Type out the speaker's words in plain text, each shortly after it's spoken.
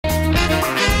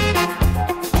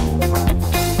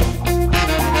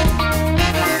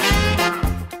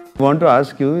want to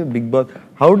ask you, Bigg Boss,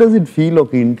 how does it feel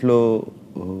ఒక ఇంట్లో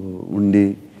ఉండి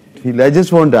I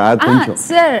just want to కొంచెం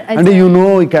అంటే ఈ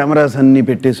కెమెరాస్ అన్ని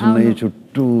పెట్టేసి ఉన్నాయి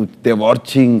చుట్టూ, దే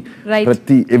వాచింగ్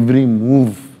ప్రతి ఎవ్రీ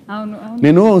మూవ్.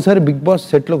 నేను ఒకసారి బిగ్ బాస్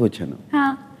సెట్ లోకి వచ్చాను,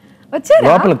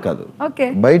 లోపలికి కాదు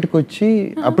బయటకు వచ్చి,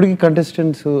 అప్పటికి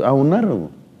కంటెస్టెంట్స్ ఉన్నారు,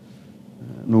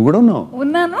 నువ్వు కూడా ఉన్నావు,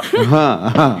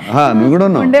 నువ్వు కూడా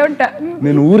ఉన్నావు.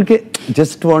 నేను ఊరికే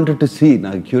జస్ట్ వాంటెడ్ టు సీ,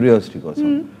 నాకు క్యూరియాసిటీ కోసం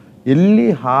వెళ్ళి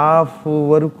హాఫ్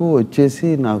వరకు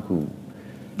వచ్చేసి నాకు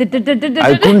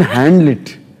ఐ కుడెంట్ హ్యాండిల్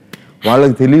ఇట్.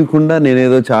 వాళ్ళకి తెలియకుండా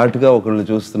నేనేదో చాటుగా ఒకళ్ళు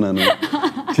చూస్తున్నాను,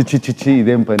 చిచ్చి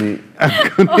ఇదేం పని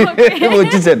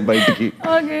వచ్చేసాను బయటికి.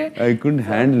 I couldn't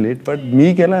handle it. But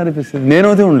మీకు ఎలా అనిపిస్తుంది?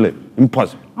 నేనైతే ఉండలేదు,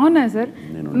 ఇంపాసిబుల్. అవునా సార్?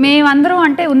 మేమందరం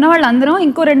అంటే ఉన్న వాళ్ళందరం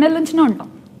ఇంకో 2 నెలల నుంచినే ఉంటాం.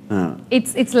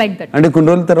 It's like that. అంటే కొన్ని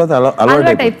రోజుల తర్వాత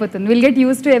అలవాటు అయిపోతుంది. Will get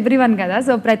use to everyone కదా,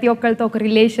 సో ప్రతి ఒక్కరితో ఒక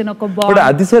రిలేషన్, ఒక బాండ్.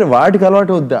 అది సరే, వాటికి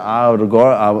అలవాటు అవుద్ది.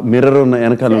 ఆ మిర్రర్ ఉన్న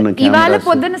వెనకాల ఉన్న ఇవాళ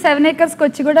పొద్దున్న 7 acres కి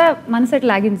వచ్చి కూడా మనసు అట్లా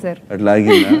లాగింది సార్. అట్లా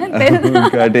లాగింది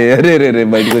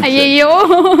అయ్యో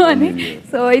అని.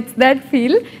 So it's that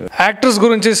feel. Actors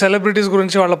గురించి, సెలబ్రిటీస్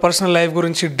గురించి, వాళ్ళ పర్సనల్ లైఫ్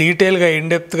గురించి డీటెయిల్ గా, ఇన్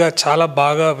డెప్త్ గా చాలా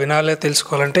బాగా వినాలి,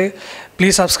 తెలుసుకోవాలంటే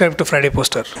please subscribe to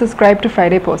FridayPoster. Subscribe to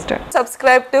FridayPoster.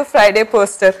 Subscribe to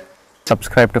FridayPoster.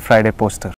 Subscribe to FridayPoster.